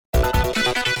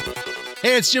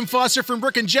Hey, it's Jim Foster from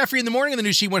Brooke and Jeffrey in the morning on the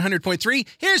new She 100.3.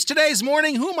 Here's today's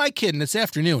morning. Who am I kidding? It's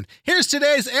afternoon. Here's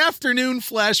today's afternoon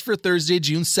flash for Thursday,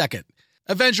 June 2nd.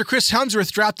 Avenger Chris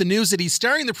Hemsworth dropped the news that he's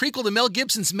starring in the prequel to Mel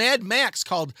Gibson's Mad Max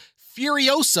called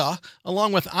Furiosa,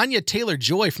 along with Anya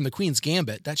Taylor-Joy from The Queen's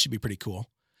Gambit. That should be pretty cool.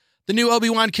 The new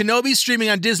Obi-Wan Kenobi streaming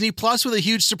on Disney Plus with a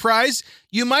huge surprise.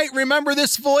 You might remember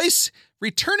this voice.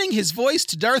 Returning his voice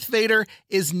to Darth Vader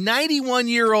is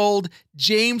 91-year-old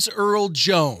James Earl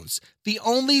Jones, the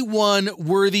only one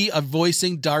worthy of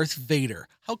voicing Darth Vader.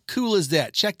 How cool is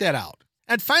that? Check that out.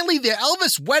 And finally, the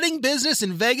Elvis wedding business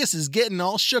in Vegas is getting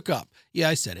all shook up. Yeah,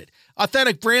 I said it.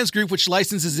 Authentic Brands Group, which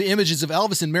licenses the images of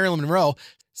Elvis and Marilyn Monroe,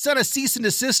 sent a cease and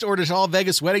desist order to all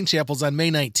Vegas wedding chapels on May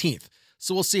 19th.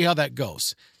 So we'll see how that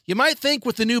goes. You might think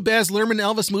with the new Baz Luhrmann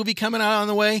Elvis movie coming out on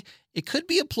the way, it could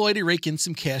be a ploy to rake in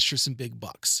some cash for some big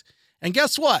bucks. And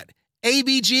guess what?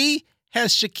 ABG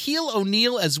has Shaquille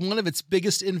O'Neal as one of its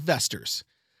biggest investors.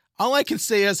 All I can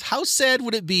say is, how sad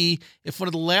would it be if one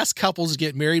of the last couples to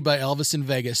get married by Elvis in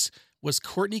Vegas was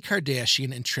Kourtney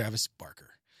Kardashian and Travis Barker?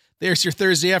 There's your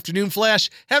Thursday afternoon flash.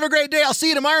 Have a great day. I'll see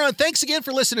you tomorrow. And thanks again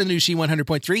for listening to the new She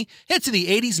 100.3. Hits of the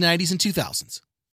 80s, 90s, and 2000s.